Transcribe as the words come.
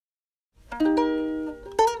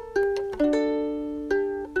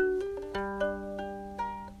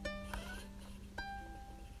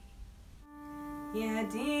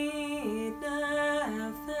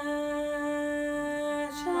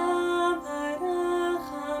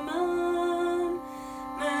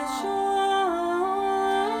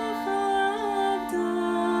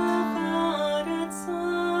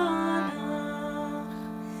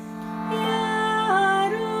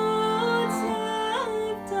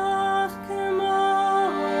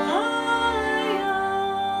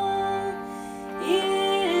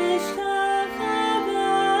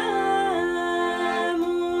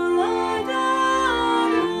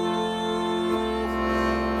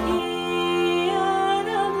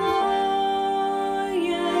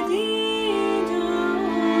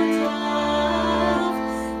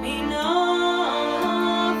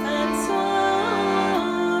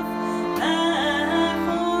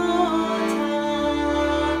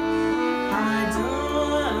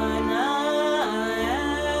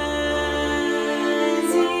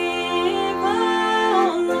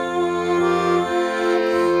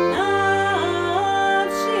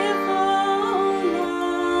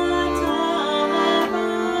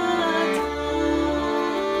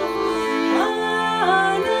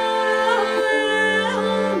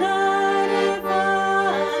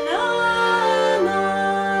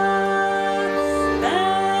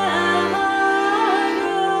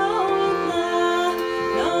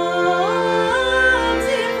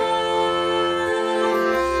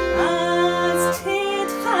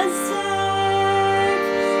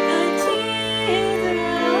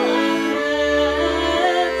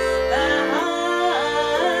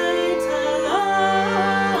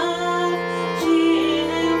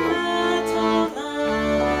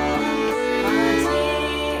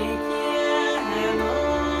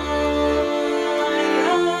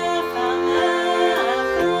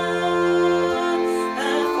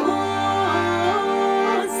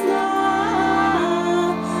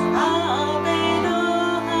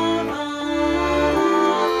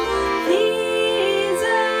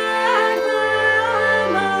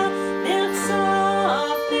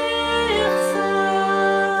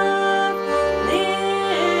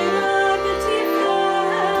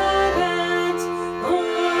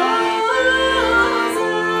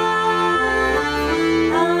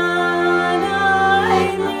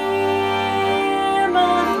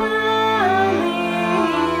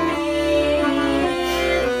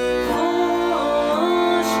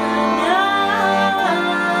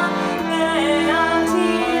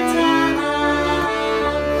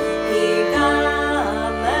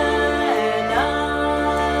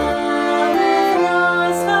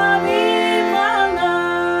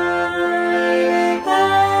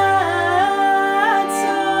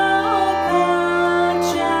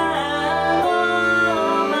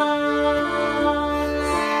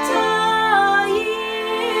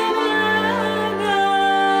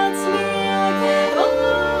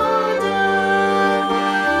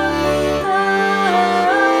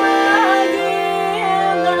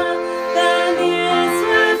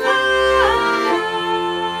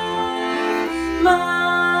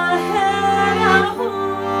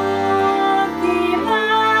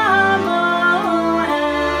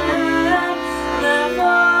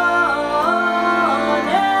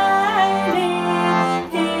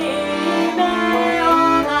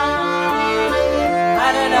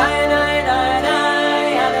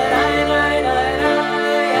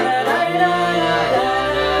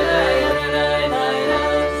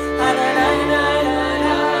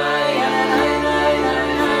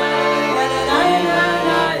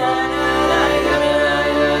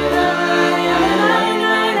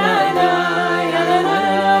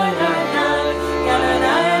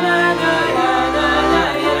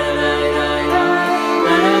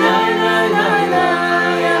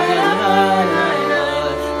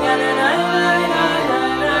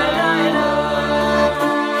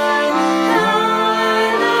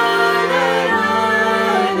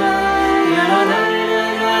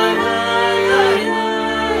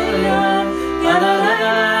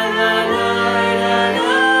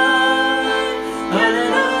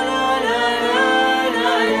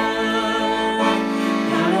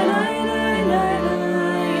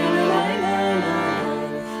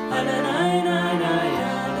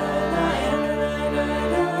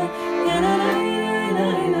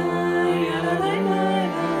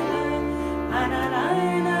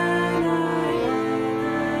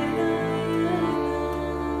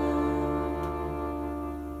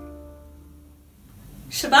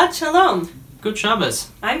Shabbat Shalom. Good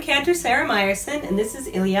Shabbos. I'm Cantor Sarah Myerson, and this is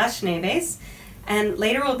Ilya Shneyveys. And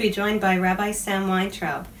later we'll be joined by Rabbi Sam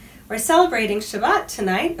Weintraub. We're celebrating Shabbat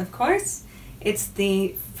tonight, of course. It's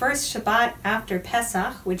the first Shabbat after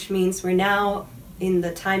Pesach, which means we're now in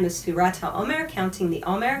the time of Sefirat HaOmer, counting the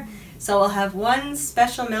Omer. So we'll have one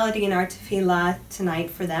special melody in our tefillah tonight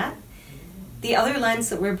for that. The other lens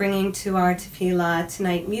that we're bringing to our tefillah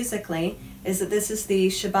tonight musically is that this is the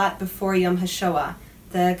Shabbat before Yom HaSho'ah,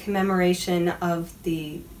 the commemoration of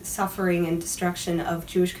the suffering and destruction of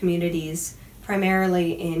Jewish communities,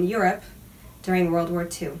 primarily in Europe during World War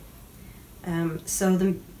II.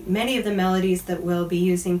 So many of the melodies that we'll be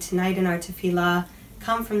using tonight in our tefillah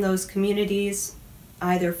come from those communities,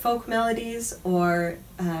 either folk melodies or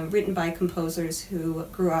written by composers who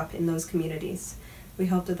grew up in those communities. We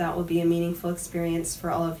hope that that will be a meaningful experience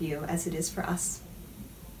for all of you, as it is for us.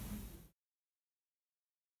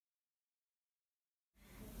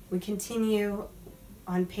 We continue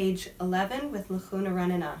on page 11 with L'chuna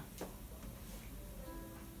Ranana.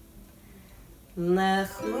 L'chuna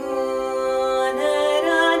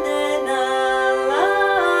ranana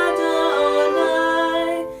l'Adonai,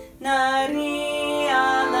 nari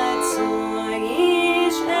alatzur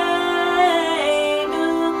yish'enu,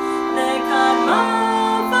 lekadmo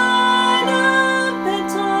v'anav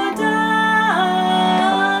b'todah,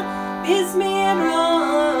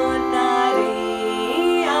 bizmirot nari.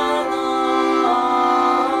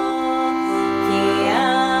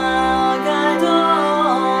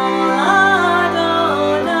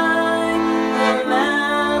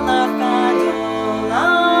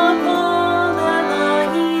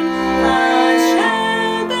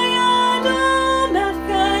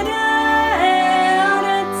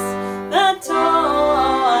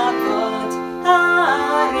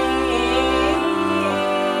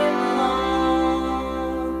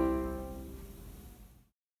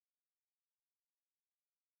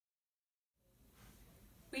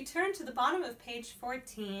 We turn to the bottom of page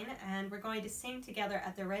 14, and we're going to sing together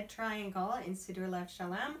at the red triangle in Siddur Lev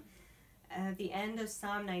Shalem, at the end of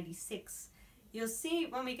Psalm 96. You'll see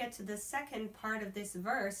when we get to the second part of this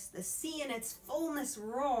verse, the sea in its fullness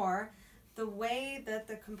roar, the way that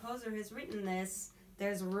the composer has written this,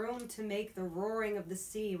 there's room to make the roaring of the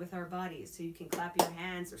sea with our bodies. So you can clap your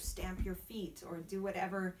hands or stamp your feet or do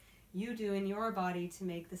whatever you do in your body to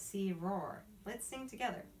make the sea roar. Let's sing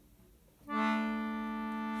together.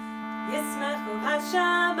 Yismachu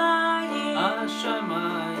hashamayim,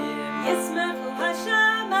 Hashamayim, Yismachu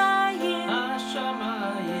hashamayim,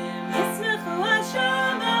 Hashamayim, Yismachu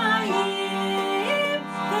hashamayim,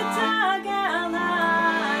 v'tagel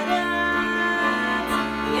haaretz.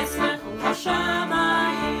 Yismachu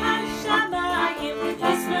hashamayim, hashamayim,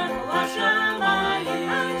 Yismachu hashamayim,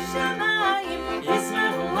 hashamayim,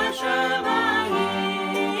 Yismachu hashamayim,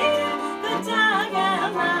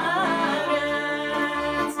 v'tagel haaretz.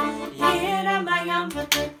 Yiramayam,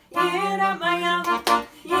 Yiramayam,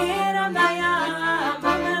 Yiramayam,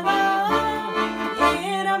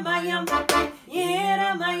 Yiramayam,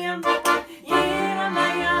 Yiramayam,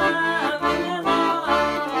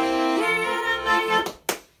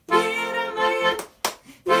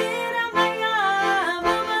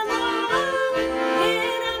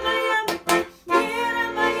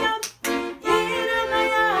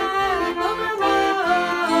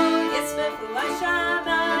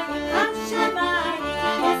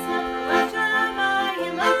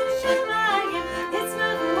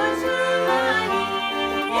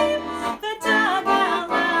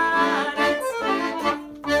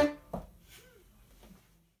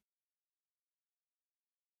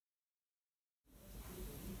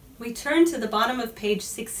 We turn to the bottom of page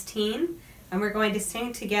 16, and we're going to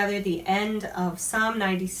sing together the end of Psalm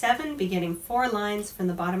 97, beginning 4 lines from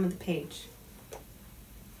the bottom of the page.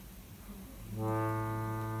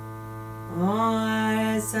 Orzaru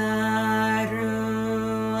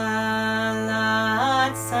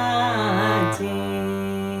ala tzadik,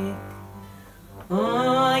 o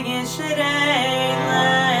yishrei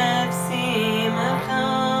lev simcha.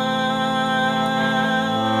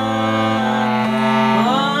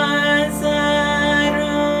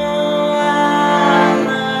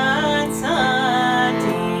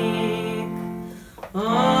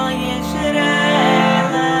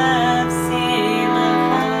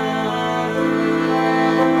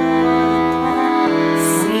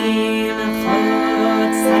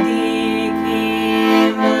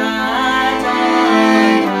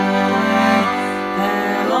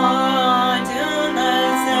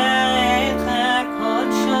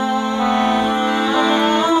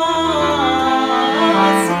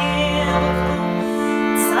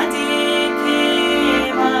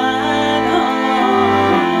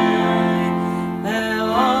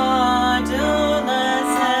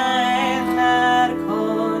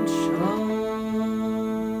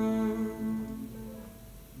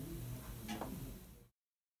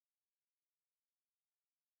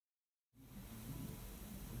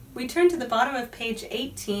 we turn to the bottom of page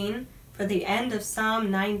 18 for the end of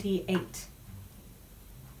Psalm 98.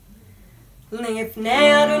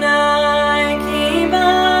 Lifnei Adonai ki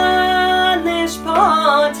bad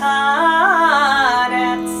lishpot haaretz,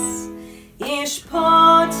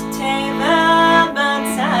 yishpot tevel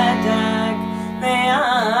b'tzedek,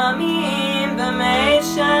 ve'amim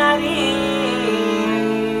b'meisharim.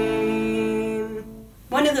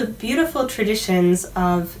 One of the beautiful traditions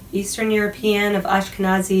of Eastern European, of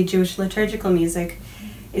Ashkenazi Jewish liturgical music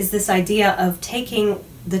is this idea of taking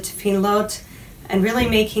the tefillot and really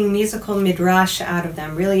making musical midrash out of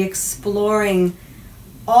them, really exploring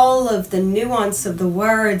all of the nuance of the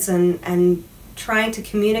words and trying to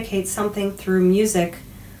communicate something through music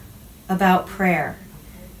about prayer.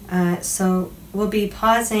 So we'll be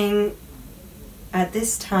pausing at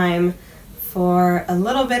this time for a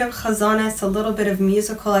little bit of chazonas, a little bit of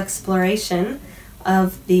musical exploration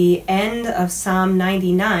of the end of Psalm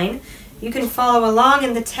 99. You can follow along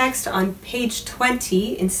in the text on page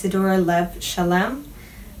 20 in Siddur Lev Shalem,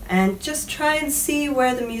 and just try and see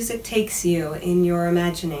where the music takes you in your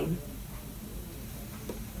imagining.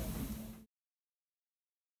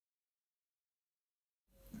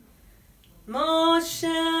 Moshe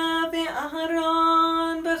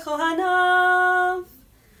ve'Aharon b'chohanav,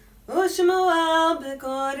 u'Shmuel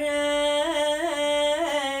b'korei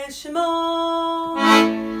Shmo.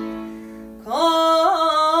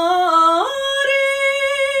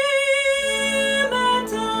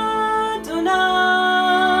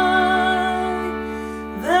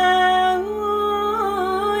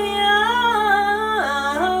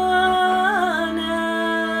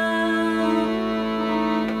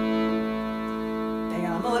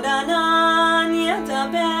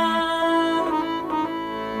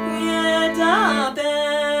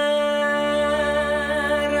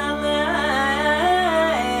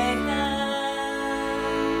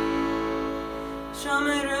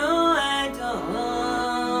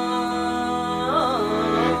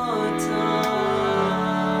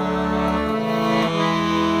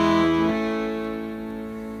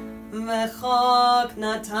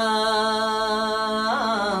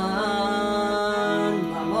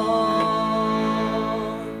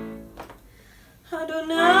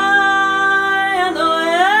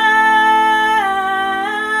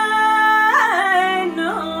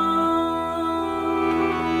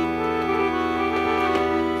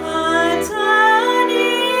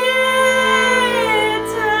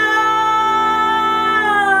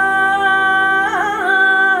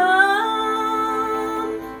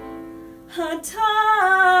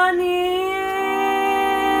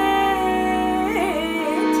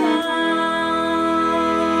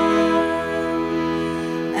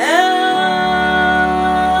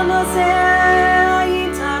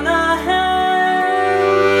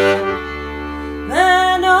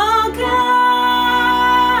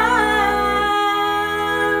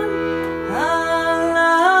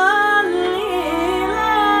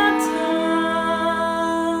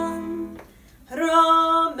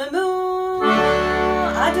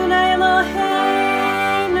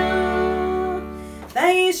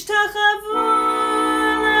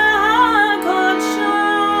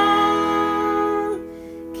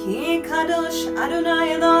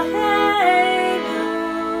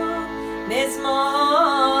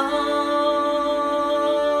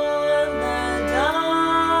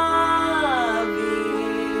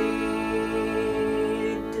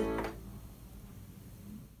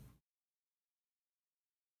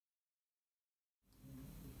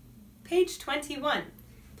 Page 21.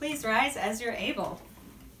 Please rise as you're able.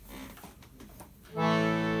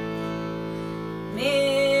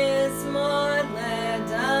 Mizmor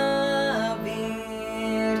leDavid,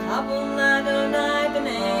 Habul Adonai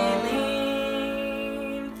b'nei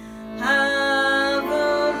Elim,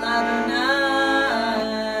 Habul Adonai,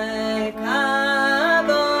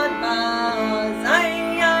 Kabod ba'ozai,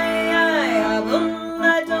 Habul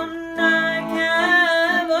Adonai,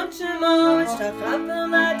 Kabod Shemo,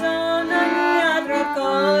 Shtachapul Adonai, Yadrat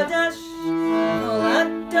Kodesh, Kol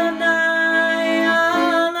Adonai,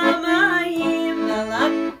 Alamayim,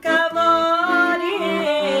 Nalak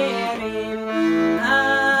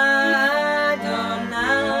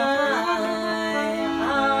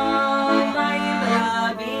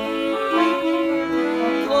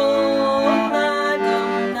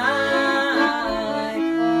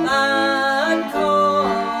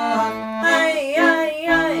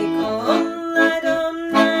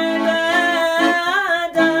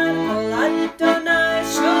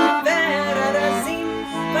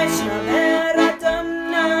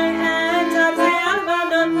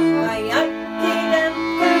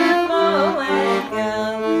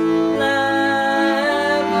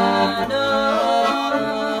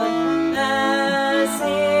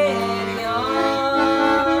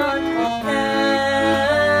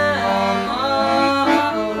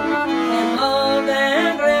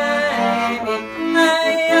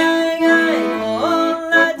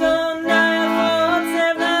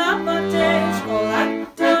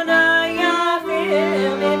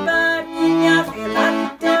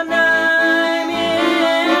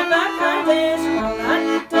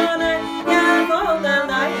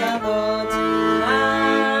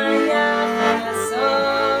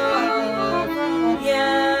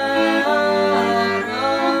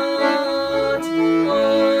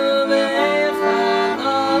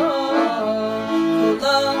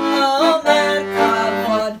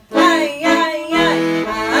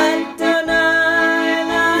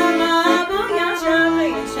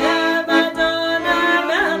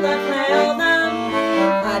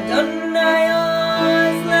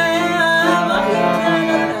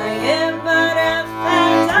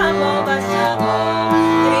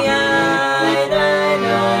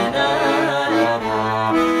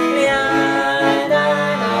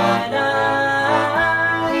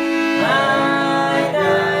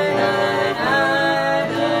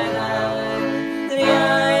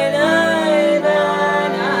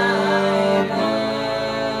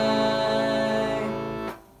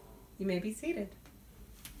You may be seated.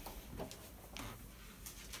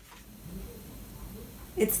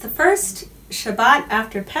 It's the first Shabbat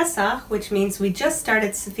after Pesach, which means we just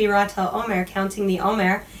started Sefirat HaOmer, counting the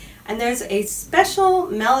Omer, and there's a special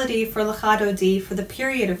melody for Lecha Dodi for the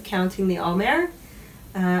period of counting the Omer.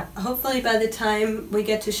 Hopefully by the time we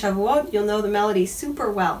get to Shavuot, you'll know the melody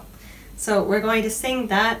super well. So we're going to sing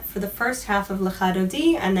that for the first half of Lecha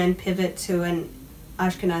Dodi and then pivot to an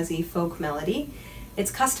Ashkenazi folk melody. It's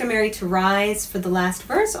customary to rise for the last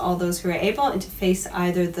verse, all those who are able, and to face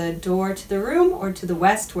either the door to the room or to the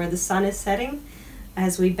west where the sun is setting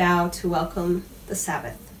as we bow to welcome the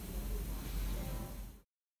Sabbath.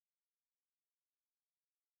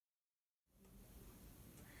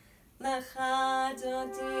 Lecha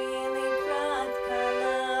Dodi likrat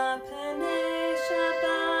kala penei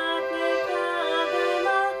Shabbat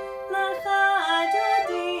nekabela. Lecha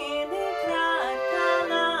Dodi likrat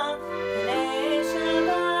kala penei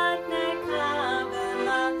Shabbat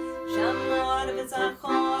nekabela. Shamor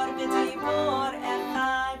v'zachor v'dibor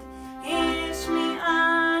echad.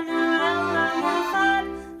 Ishmi'anu elam echad.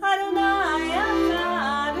 Adonai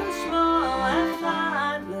echad u'shmo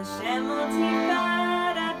echad. L'shemo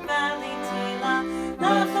tifaret v'litila.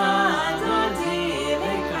 Lecha Dodi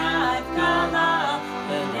likrat kala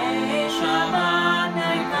penei Shabbat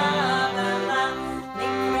nekabela.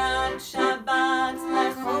 Likrat Shabbat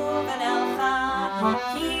lechu v'nelcha.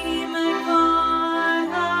 Ki mekor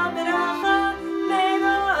ha'beracha.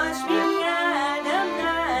 Merosh mikedem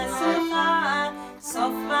nesucha.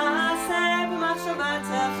 Sof ma'aseh b'machshava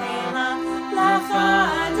tefila. Lecha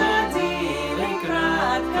Dodi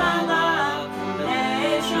likrat kala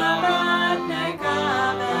penei Shabbat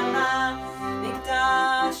nekabela.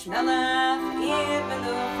 Mikdash melech ir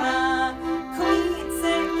melucha.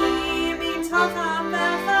 Kuitze ir mitoch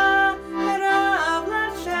ha'mecha. Merav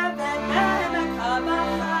lech shevet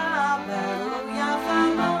be'mekabacha. Beru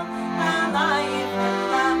yachalo alayich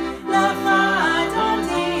lecha. Lecha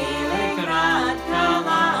Dodi likrat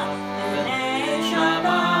kala penei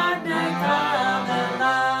Shabbat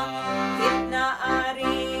nekabela.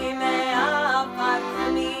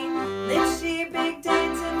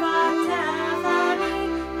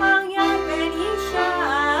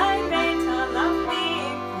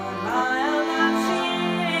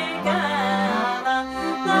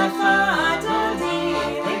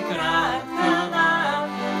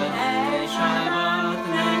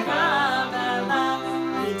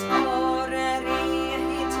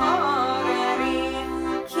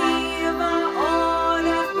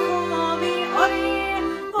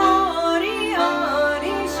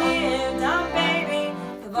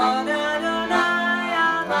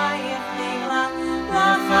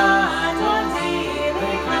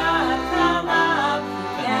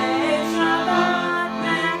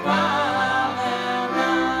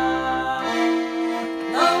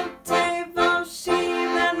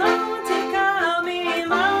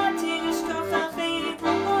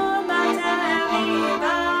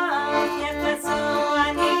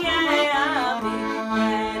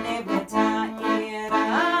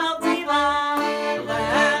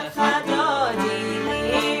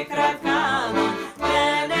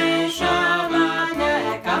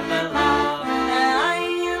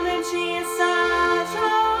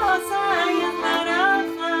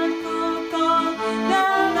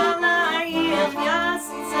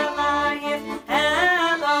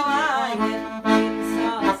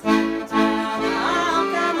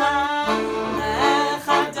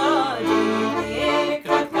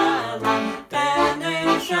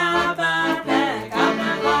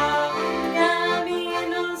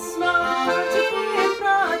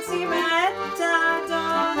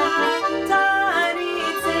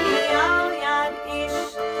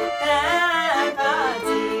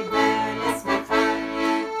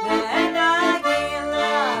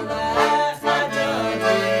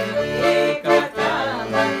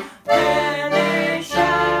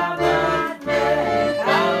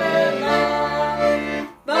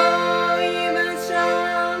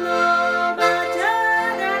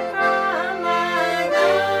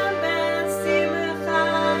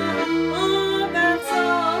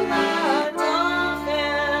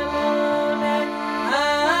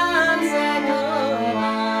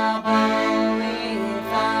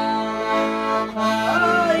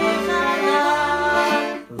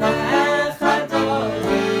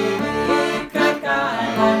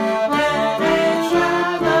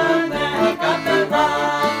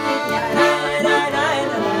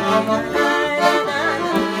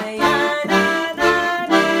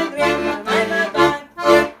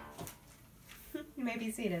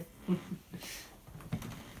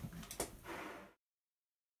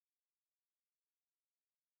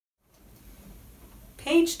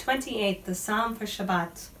 Page 28, the Psalm for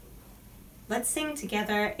Shabbat. Let's sing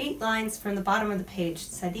together 8 lines from the bottom of the page,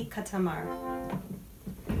 Tzadik Katamar.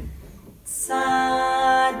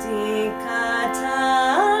 Tzadik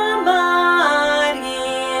Katamar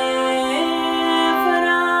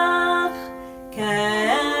Yivrach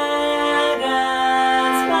Keretz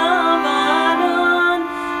Bavaron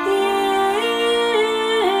Yizkeh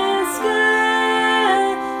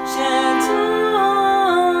Shetulim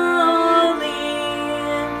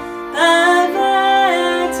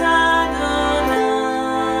Bevet Adonai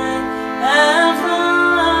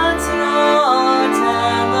Bechatzrot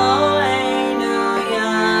Eloheinu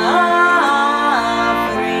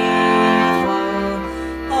Yafrichu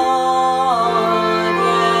Od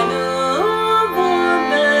Yenuvu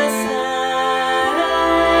B'Seva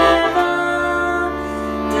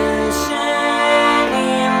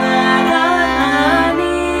D'Shenim L'Rananim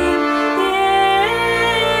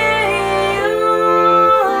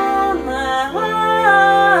Yiyun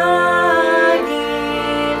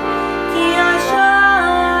L'Hagim Ki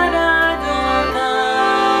Yashar Adonai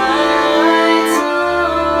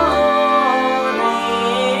Tzori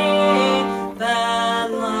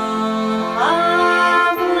V'lo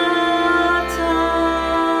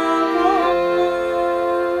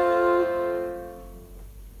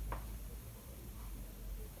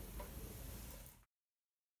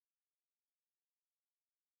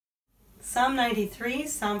Psalm 93,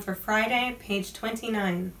 Psalm for Friday, page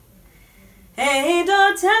 29.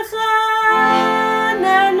 Eidotecha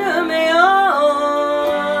nenu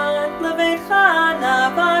me'od, leveitcha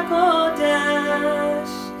nava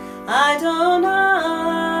kodesh, Adonai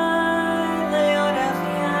le'orech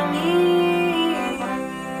yamin.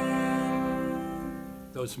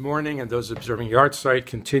 Those mourning and those observing Yartzeit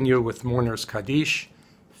continue with Mourners Kaddish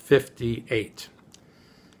 58.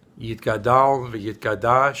 Yitgadal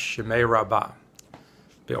v'yitgadash shemei Rabbah.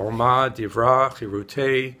 Be'orma divra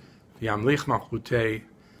chirutei v'yamlich malchutei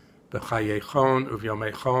b'chayechon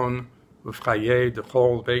uvyomechon uv'chayei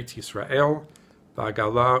d'chol beit Yisrael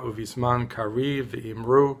v'agala uvizman kariv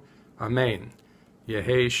v'imru Amen.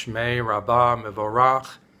 Yehei shmei Rabbah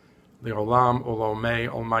mevorach li'olam ulomei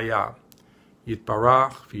olmaya.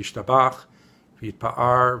 Yitbarach v'yishtabach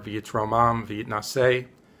v'yitpa'ar v'yitromam v'yitnaseh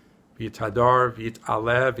v'yitadar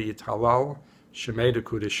v'yitaleh v'yithalal shemei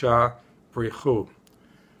dekudesha brichu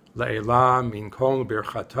le'ela min kol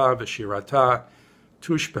birchata v'shirata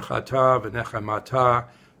tushbechata v'nechamata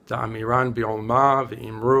da'amiran bi'olma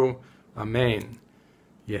v'imru Amen.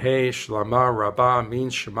 Yehei shlama rabba min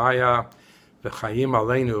shemaya v'chayim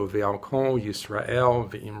aleinu v'al kol Yisrael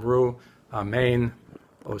v'imru Amen.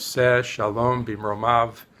 Oseh shalom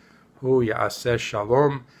b'mromav hu ya'aseh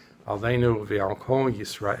shalom aleinu v'al kol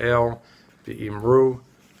Yisrael v'imru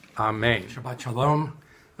Amen. Shabbat Shalom.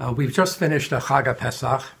 We've just finished a Chag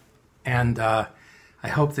Pesach, and I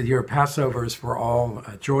hope that your Passovers were all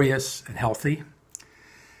joyous and healthy.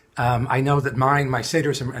 I know that my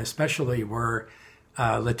Seder's especially were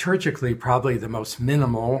liturgically probably the most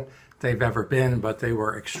minimal they've ever been, but they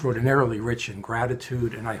were extraordinarily rich in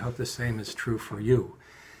gratitude, and I hope the same is true for you.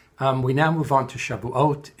 We now move on to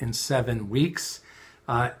Shavuot in 7 weeks.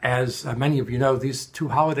 As many of you know, these 2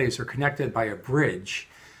 holidays are connected by a bridge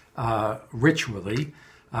ritually.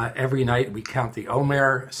 Every night we count the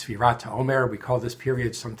Omer, Sefirat HaOmer. We call this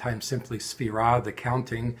period sometimes simply Sefirah, the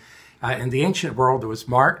counting. In the ancient world, it was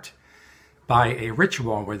marked by a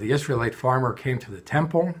ritual where the Israelite farmer came to the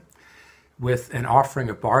temple with an offering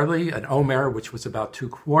of barley, an Omer, which was about 2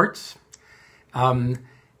 quarts.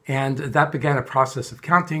 And that began a process of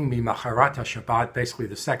counting, Mimacharat Shabbat, basically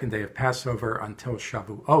the 2nd day of Passover until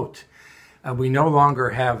Shavuot. We're no longer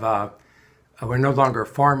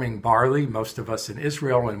farming barley, most of us in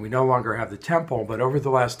Israel, and we no longer have the temple, but over the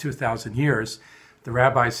last 2,000 years, the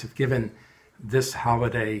rabbis have given this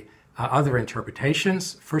holiday other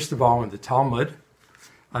interpretations. First of all, in the Talmud,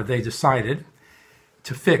 they decided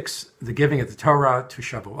to fix the giving of the Torah to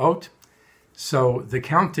Shavuot. So the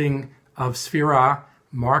counting of Sefirah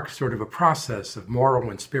marked sort of a process of moral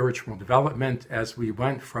and spiritual development as we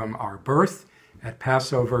went from our birth at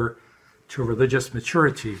Passover to religious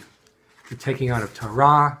maturity, the taking on of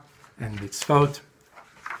Torah and mitzvot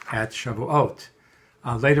at Shavuot.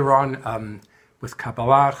 Later on, with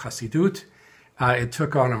Kabbalah, Chassidut, it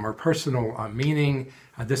took on a more personal meaning.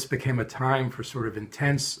 This became a time for sort of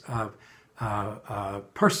intense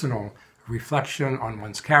personal reflection on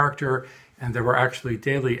one's character, and there were actually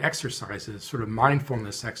daily exercises, sort of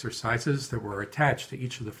mindfulness exercises that were attached to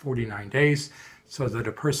each of the 49 days so that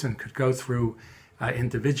a person could go through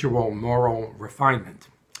individual moral refinement.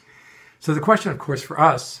 So the question, of course, for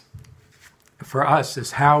us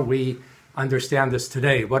is how we understand this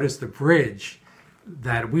today? What is the bridge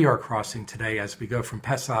that we are crossing today as we go from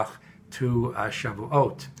Pesach to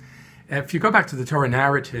Shavuot? If you go back to the Torah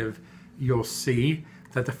narrative, you'll see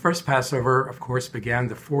that the first Passover, of course, began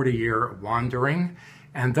the 40-year wandering,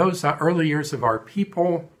 and those early years of our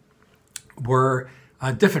people were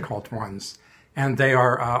difficult ones, and they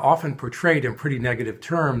are often portrayed in pretty negative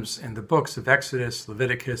terms in the books of Exodus,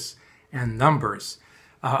 Leviticus, and Numbers.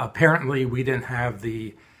 Apparently, we didn't have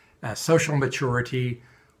the social maturity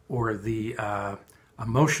or the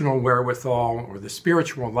emotional wherewithal or the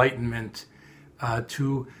spiritual enlightenment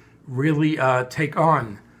to really take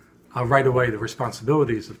on right away the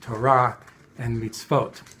responsibilities of Torah and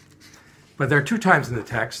mitzvot. But there are two times in the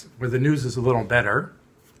text where the news is a little better,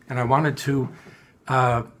 and I wanted to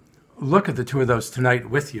look at the two of those tonight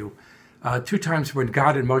with you. Two times when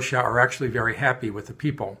God and Moshe are actually very happy with the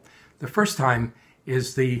people. The first time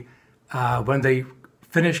is when they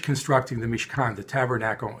finished constructing the Mishkan, the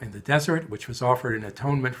tabernacle in the desert, which was offered in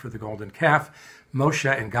atonement for the golden calf. Moshe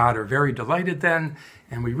and God are very delighted then,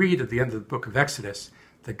 and we read at the end of the book of Exodus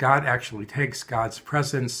that God actually takes God's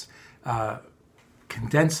presence,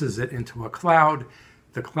 condenses it into a cloud.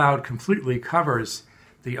 The cloud completely covers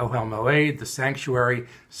the Ohel Moed, the sanctuary,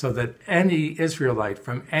 so that any Israelite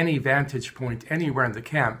from any vantage point anywhere in the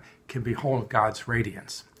camp can behold God's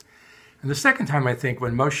radiance. And the second time, I think,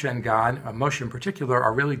 when Moshe and God, Moshe in particular,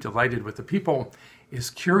 are really delighted with the people,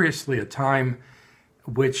 is curiously a time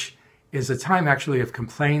which is a time actually of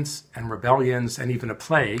complaints and rebellions and even a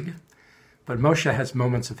plague. But Moshe has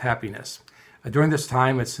moments of happiness. During this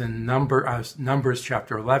time, it's in Numbers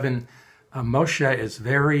chapter 11. Moshe is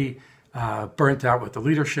very burnt out with the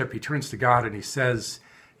leadership. He turns to God and he says,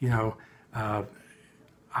 I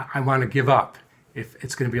want to give up. If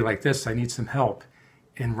it's going to be like this, I need some help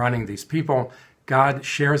in running these people. God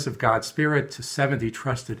shares of God's Spirit to 70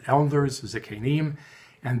 trusted elders, Zikanim,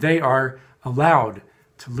 and they are allowed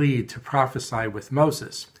to lead, to prophesy with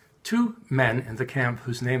Moses. Two men in the camp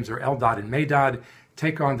whose names are Eldad and Medad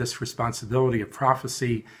take on this responsibility of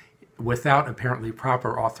prophecy without apparently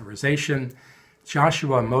proper authorization.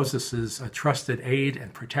 Joshua, Moses' trusted aide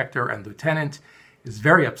and protector and lieutenant, is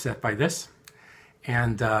very upset by this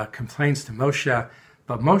and complains to Moshe.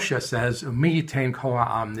 But Moshe says, Umi yitain kol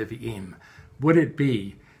ha'am nevi'im. Would it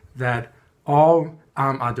be that all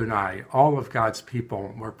Am Adonai, all of God's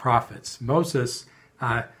people, were prophets? Moses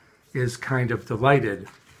is kind of delighted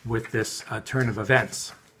with this turn of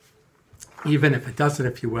events, even if it doesn't,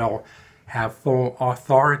 if you will, have full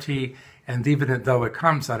authority, and even though it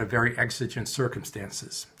comes out of very exigent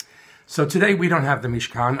circumstances. So today we don't have the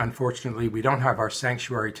Mishkan, unfortunately. We don't have our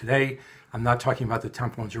sanctuary today. I'm not talking about the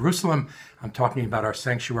temple in Jerusalem. I'm talking about our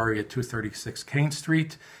sanctuary at 236 Kane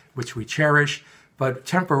Street, which we cherish. But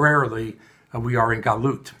temporarily, we are in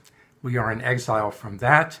Galut. We are in exile from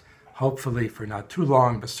that, hopefully for not too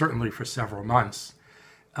long, but certainly for several months.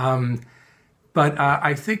 But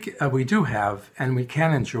I think we do have, and we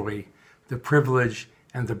can enjoy, the privilege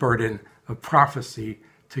and the burden of prophecy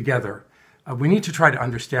together. We need to try to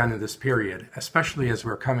understand in this period, especially as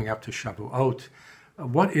we're coming up to Shavuot,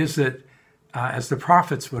 what is it, as the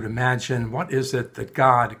prophets would imagine, what is it that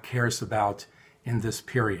God cares about in this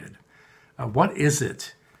period? What is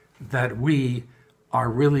it that we are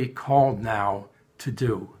really called now to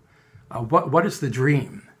do? What is the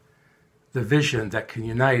dream, the vision that can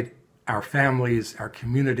unite our families, our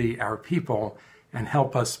community, our people, and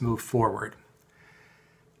help us move forward?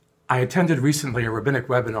 I attended recently a rabbinic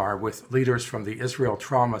webinar with leaders from the Israel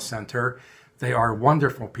Trauma Center. They are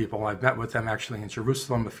wonderful people. I've met with them actually in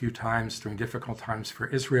Jerusalem a few times during difficult times for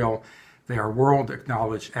Israel. They are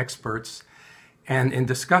world-acknowledged experts. And in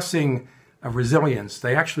discussing resilience,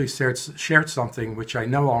 they actually shared something which I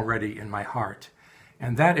know already in my heart.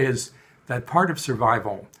 And that is that part of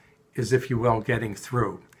survival is, if you will, getting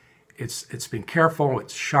through. It's being careful,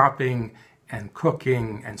 it's shopping and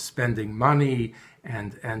cooking and spending money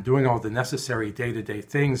and doing all the necessary day-to-day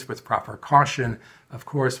things with proper caution, of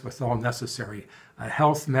course, with all necessary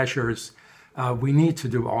health measures. We need to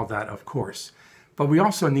do all that, of course. But we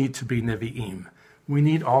also need to be Nevi'im. We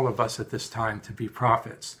need all of us at this time to be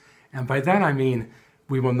prophets. And by that I mean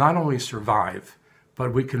we will not only survive,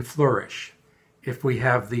 but we can flourish if we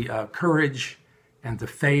have the courage and the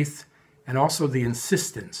faith and also the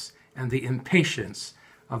insistence and the impatience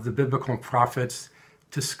of the biblical prophets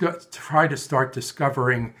to try to start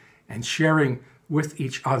discovering and sharing with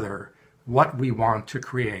each other what we want to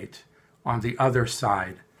create on the other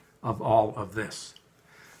side of all of this.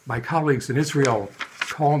 My colleagues in Israel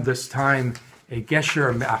called this time a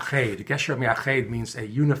Gesher Me'ached. Gesher Me'ached means a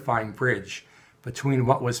unifying bridge between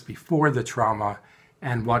what was before the trauma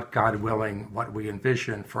and what, God willing, what we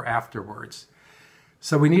envision for afterwards.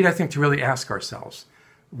 So we need, I think, to really ask ourselves,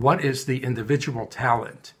 what is the individual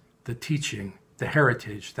talent, the teaching, the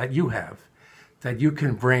heritage that you have, that you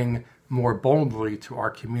can bring more boldly to our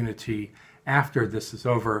community after this is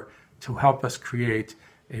over to help us create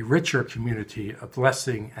a richer community of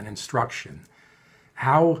blessing and instruction?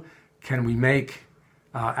 How can we make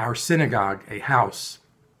our synagogue a house,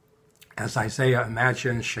 as Isaiah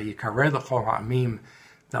imagines, sheyikareh l'chol ha'amim,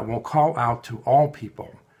 that will call out to all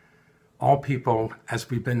people, as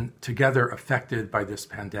we've been together affected by this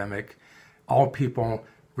pandemic, all people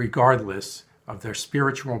regardless of their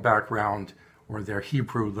spiritual background or their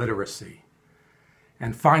Hebrew literacy.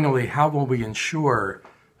 And finally, how will we ensure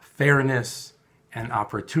fairness and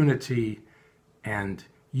opportunity and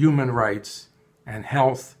human rights and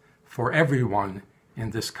health for everyone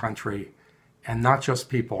in this country, and not just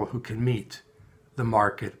people who can meet the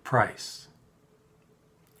market price?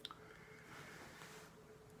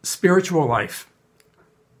 Spiritual life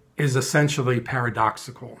is essentially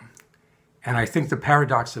paradoxical. And I think the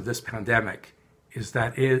paradox of this pandemic is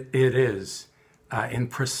that it is in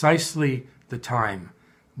precisely the time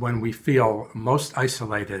when we feel most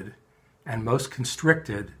isolated and most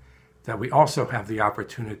constricted that we also have the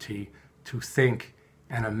opportunity to think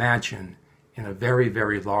and imagine in a very,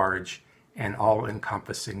 very large and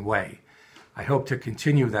all-encompassing way. I hope to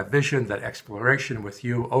continue that vision, that exploration with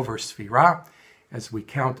you over Sefirah as we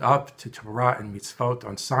count up to Torah and mitzvot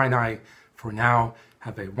on Sinai. For now,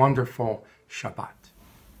 have a wonderful Shabbat.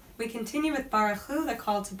 We continue with Baruch Hu, the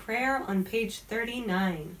call to prayer, on page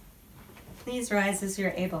 39. Please rise as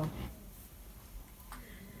you're able.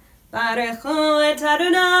 Baruch Hu et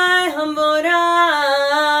Adonai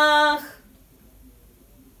Hamvorach.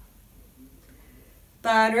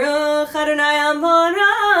 Baruch Adonai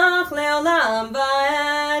Hamvorach Leolam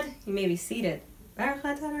Vaed. You may be seated. Baruch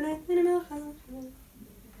Adonai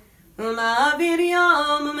Umavir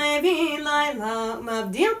Yom Umavir Laila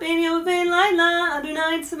Umavdil Ben Yom Ben Laila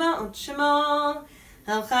Adonai Tzvaot Shemo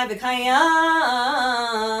El Chai V'Kayam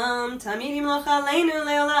Tamid Yimloch Aleinu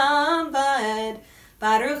Leolam Vaed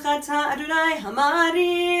Baruch Atah Adonai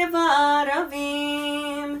Hamari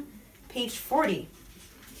V'Aravim. Page 40.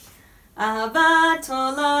 Ahavat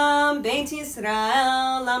Olam Beit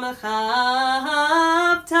Yisrael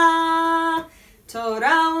Lamachavta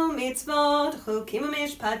Torah u'mitzvot chukim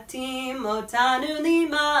u'mishpatim otanu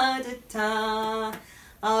limadta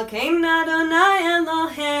Al Kane Adonai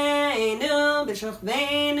Eloheinu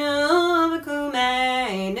b'shochveinu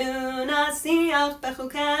v'kumeinu nasiach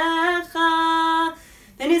b'chukecha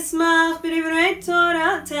v'nismach b'divrei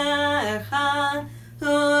Toratecha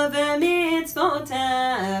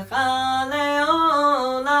u'v'mitzvotecha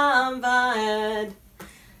le'olam va'ed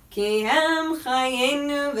Ki hem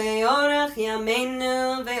chayenu ve'orach yameinu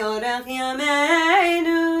ve'orach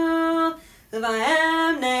yameinu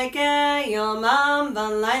V'hem nege yomam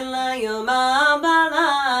v'layla yomam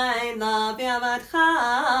v'layla V'yavadcha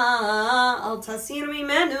al tasir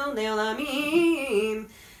mimenu le'olamim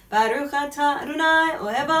Baruch atah Adonai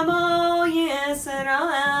ohev amo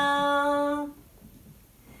Yisrael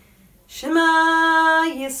Shema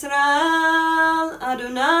Yisrael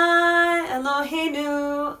Adonai Eloheinu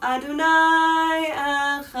Adonai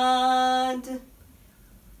Echad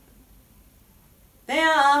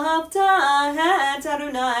Ve'ahavta et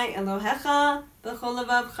Adonai Elohecha B'chol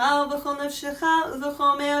levavcha u'b'chol nefshecha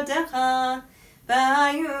u'b'chol me'odecha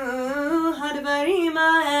V'hayu hadvarim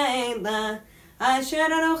ha'ela Asher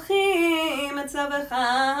Anochi metzavecha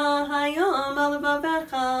hayom al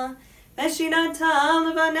levavecha V'shiratam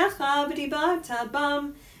levanecha v'dibarta bam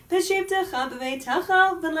V'shivtecha b'veitecha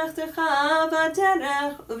v'lechtecha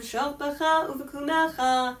v'derech u'v'shokbecha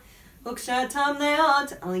u'v'kumecha U'kshatam leot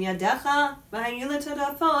al yadecha v'hayu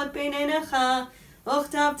letodafot b'neinecha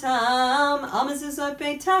U'chtavtam al mezuzot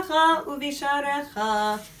beitecha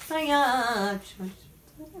u'visharecha Hayat.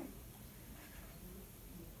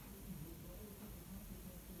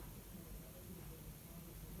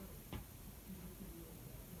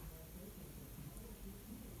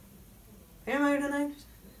 Am I tonight?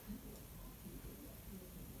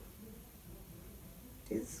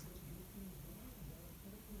 Please.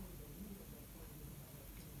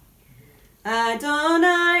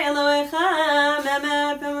 Adonai Elohechem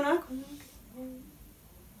emet b'marakum.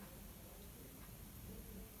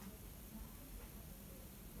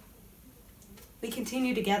 We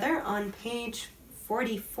continue together on page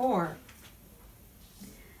 44.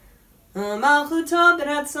 Malchuto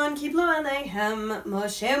b'ratzon kiblu aleihem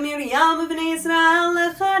Moshe Miriam u'bnei Yisrael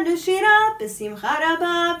lechadu shira b'simcha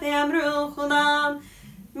rabba ve'amru chulam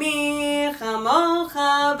Mi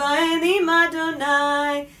chamocha ba'elim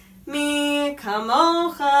Adonai, Mi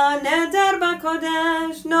kamocha neder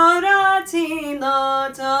b'kodesh, norati lo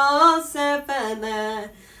tosefele.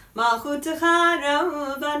 Malchutecha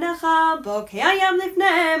ra'uvanecha, bokei hayam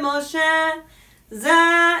lifnei Moshe. Ze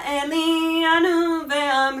Elianu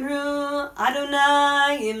ve'amru,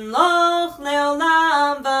 Adonai imloch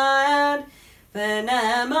leolam va'ed,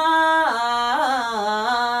 v'ne'emar,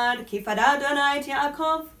 kifad Adonai et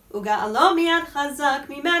Yaakov, uga'alo miyad chazak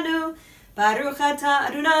mimenu, Baruch atah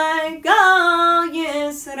Adonai gal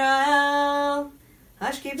Yisrael.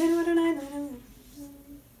 Hashkivenu Adonai.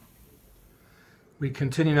 We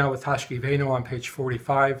continue now with Hashkivenu on page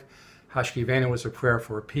 45. Hashkivenu is a prayer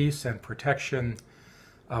for peace and protection.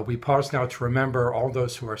 We pause now to remember all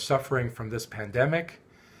those who are suffering from this pandemic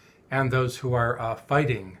and those who are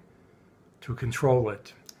fighting to control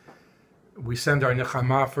it. We send our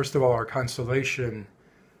nechama, first of all, our consolation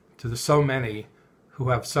to the so many who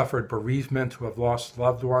have suffered bereavement, who have lost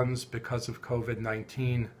loved ones because of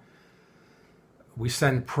COVID-19. We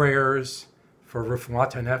send prayers for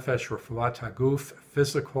refuat hanefesh, refuat haguf,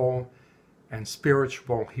 physical and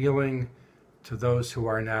spiritual healing to those who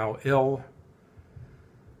are now ill.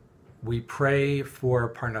 We pray for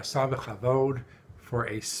parnasah v'chavod, for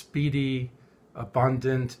a speedy,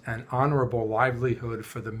 abundant, and honorable livelihood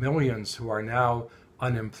for the millions who are now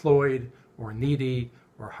unemployed or needy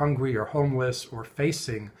or hungry or homeless or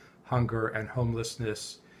facing hunger and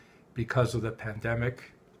homelessness because of the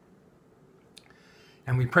pandemic.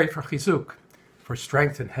 And we pray for chizuk, for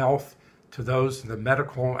strength and health to those in the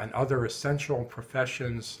medical and other essential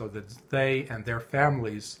professions so that they and their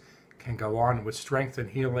families can go on with strength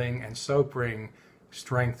and healing and so bring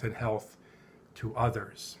strength and health to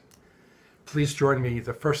others. Please join me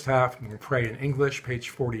the first half and we'll pray in English, page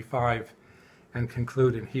 45, and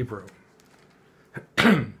conclude in Hebrew.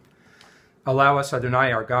 Allow us,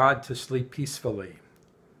 Adonai, our God, to sleep peacefully.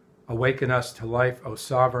 Awaken us to life, O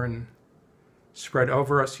Sovereign. Spread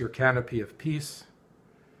over us your canopy of peace.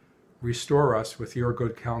 Restore us with your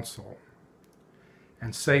good counsel.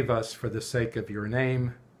 And save us for the sake of your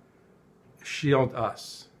name. Shield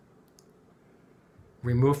us.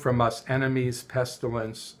 Remove from us enemies,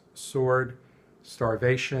 pestilence, sword,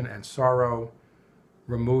 starvation, and sorrow.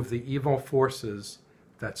 Remove the evil forces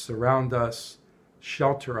that surround us.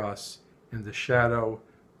 Shelter us in the shadow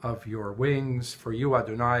of your wings. For you,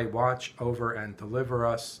 Adonai, watch over and deliver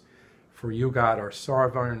us. For you, God, are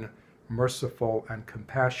sovereign, merciful, and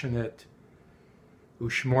compassionate.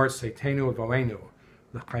 Ushmor seitenu v'oenu,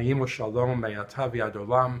 l'chaim u'shalom me'ata v'ad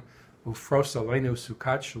olam, ufros aleinu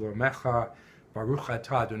sukat shalomecha, baruch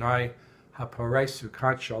atah Adonai, haporei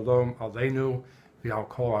sukat shalom aleinu, v'al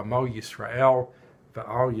kol amo Yisrael,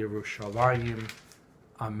 v'al Yerushalayim.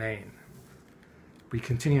 Amen. We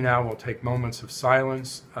continue now. We'll take moments of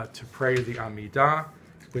silence to pray the Amidah,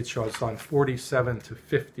 which is on 47 to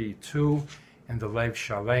 52 in the Lev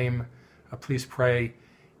Shalem. Please pray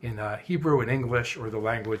in Hebrew and English or the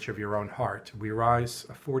language of your own heart. We rise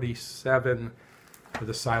 47 for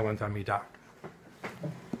the silent Amidah.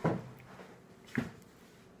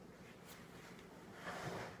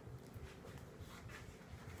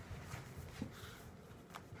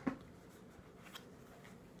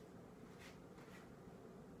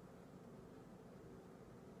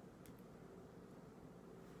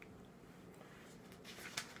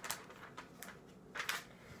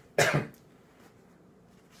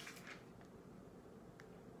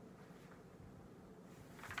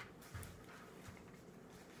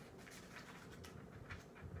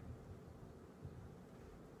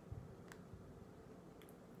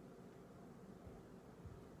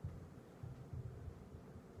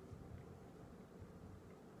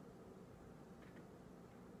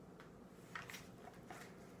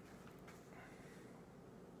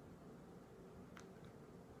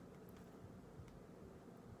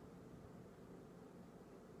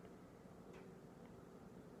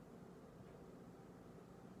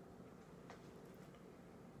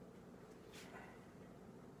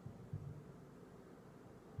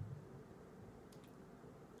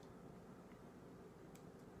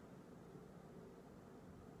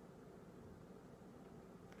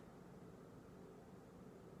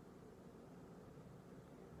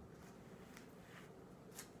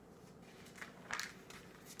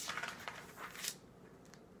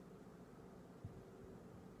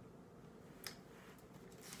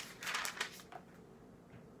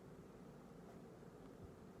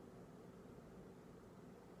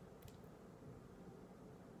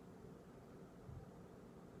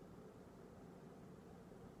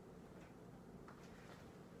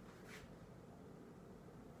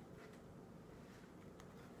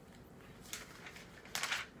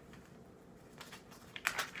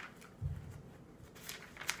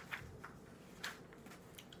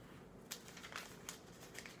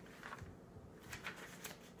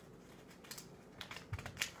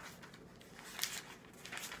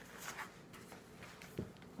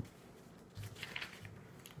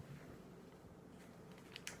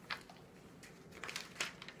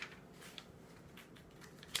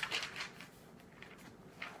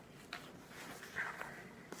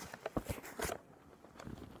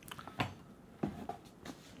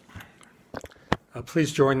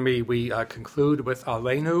 Please join me. We conclude with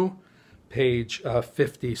Aleinu, page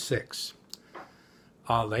 56.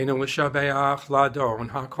 Aleinu l'shabeach ladon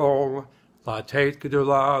hakol, latet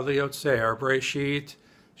gedula liotzer breshit,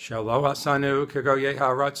 shelo asanu kegoye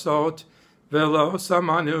haratzot, velo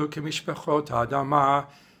samanu kemishpechot adama,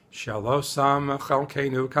 shelo sam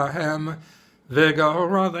chalkenu kahem,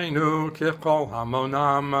 v'goralenu kechol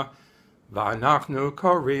hamonam, v'anachnu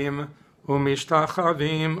korim,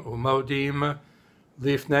 umishtachavim umodim,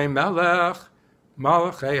 Lifnei Melech,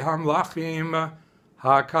 Malachei Hamlachim,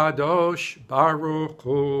 HaKadosh Baruch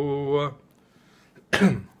Hu.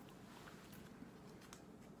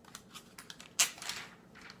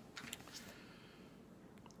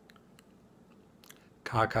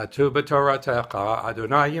 Kakatu b'Toratecha,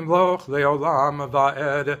 Adonai Yimloch le'olam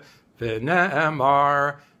va'ed,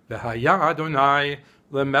 v'ne'emar, v'haya Adonai,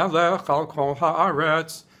 le'melech al kol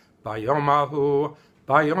ha'aretz, bayomahu,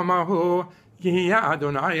 Yihya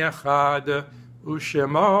Adonai Echad,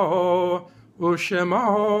 Ushemo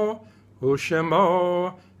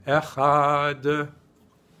Echad.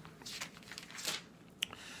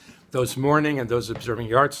 Those mourning and those observing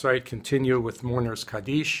yahrzeit continue with mourners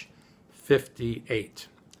Kaddish 58.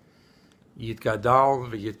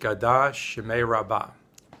 Yitgadal v'yitgadash Shemei Rabbah.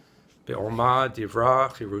 Be'orma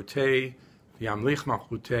divra chirutei v'yamlich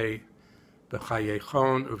malchutei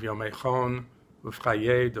b'chayechon uvyomechon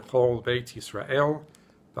Ufchaye dechol Beit Yisrael,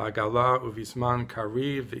 V'agala uvizman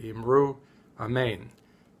kariv v'imru, Amen.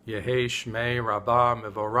 Yehi Shmei Rabbah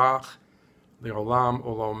mevorach, Li'olam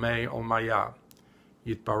ulomei olmaya.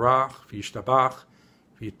 Yitbarach v'yishtabach,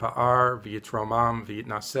 v'yitpa'ar v'yitromam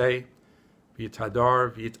v'yitnaseh, v'yithadar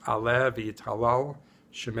v'yit'aleh v'yithalal,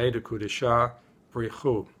 Shemei dekudesha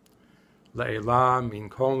brichu. Le'ela min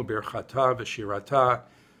kol birchata v'shirata,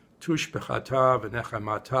 tushbechata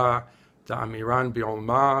v'nechamata, Da'amiran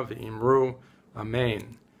bi'olma v'imru,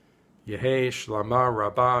 Amen. Yehi shlama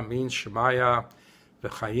rabbah min shemaya,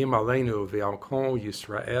 v'chayim aleinu v'al kol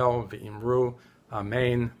Yisrael v'imru,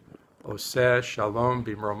 Amen. Oseh shalom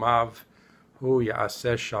b'mromav, hu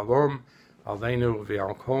ya'aseh shalom, aleinu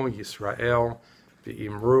v'al kol Yisrael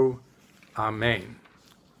v'imru, Amen.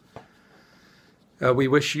 We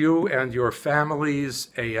wish you and your families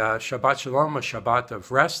a Shabbat Shalom, a Shabbat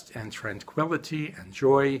of rest and tranquility and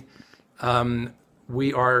joy.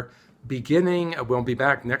 We are beginning, we'll be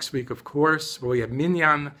back next week, of course. We have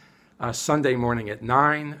Minyan Sunday morning at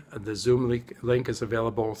 9. The Zoom link is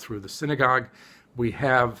available through the synagogue. We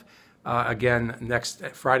have, again, next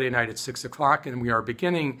Friday night at 6 o'clock, and we are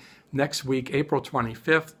beginning next week, April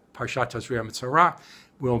 25th, Parshat Tazria Mitzvah.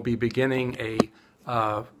 We'll be beginning a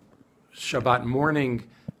Shabbat morning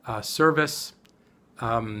service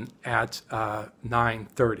at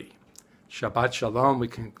 9:30. Shabbat Shalom. We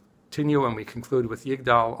continue and we conclude with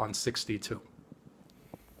Yigdal on 62.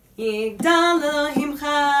 Yigdal Elohim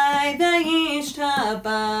Chai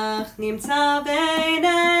v'yishtabach nimtza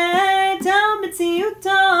b'nei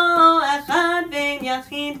b'tziuto echad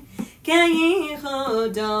v'yachid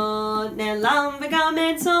כייחודו נעלם וגם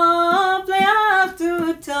אין סוף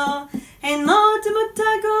לאחדותו אין לא תמות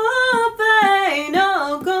הגוף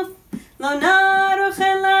ואינו גוף לא נערוך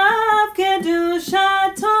אליו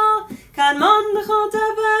קדושתו קדמון לכל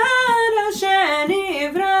דבר אשר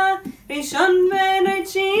נברא ראשון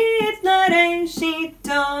וראשית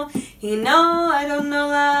לראשיתו הינו אדון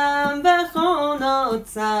עולם בכל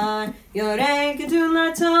נוצר יורה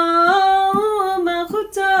גדולתו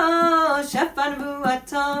ומלכותו שפע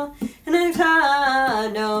נבואתו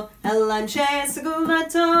נתנו אל אנשי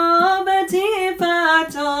סגולתו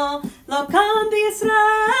בתפארתו לא כאן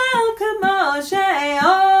בישראל כמו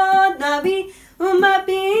שעוד נביא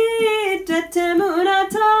ומביט את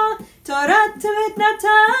אמונתו תורת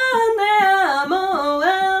ונתן לעמו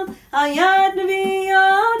על יד נביאו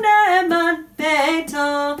נאמן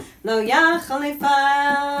ביתו לא יחליפה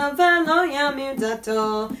ולא ימית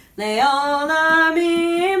דתו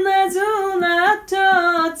לעולמים לזולתו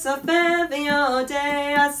צופה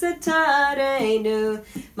ויודע סתרנו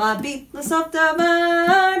מביט לסוף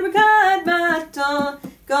דבר בקדמתו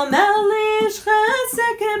גומל איש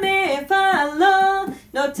חסד כמפעלו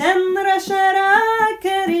נותן רשע רק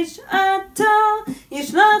כרשעתו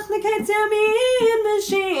ישלח לקץ ימין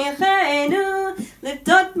משיחנו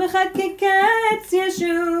לפדות מחקקת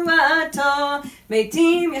ישועתו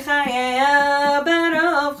מתים יחיה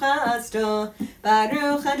ברוב חסדו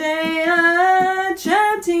ברוך הדיין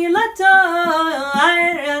שם תהילתו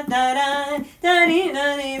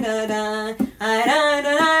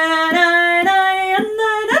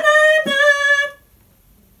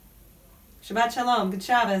Shabbat Shalom. Good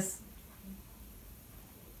Shabbos.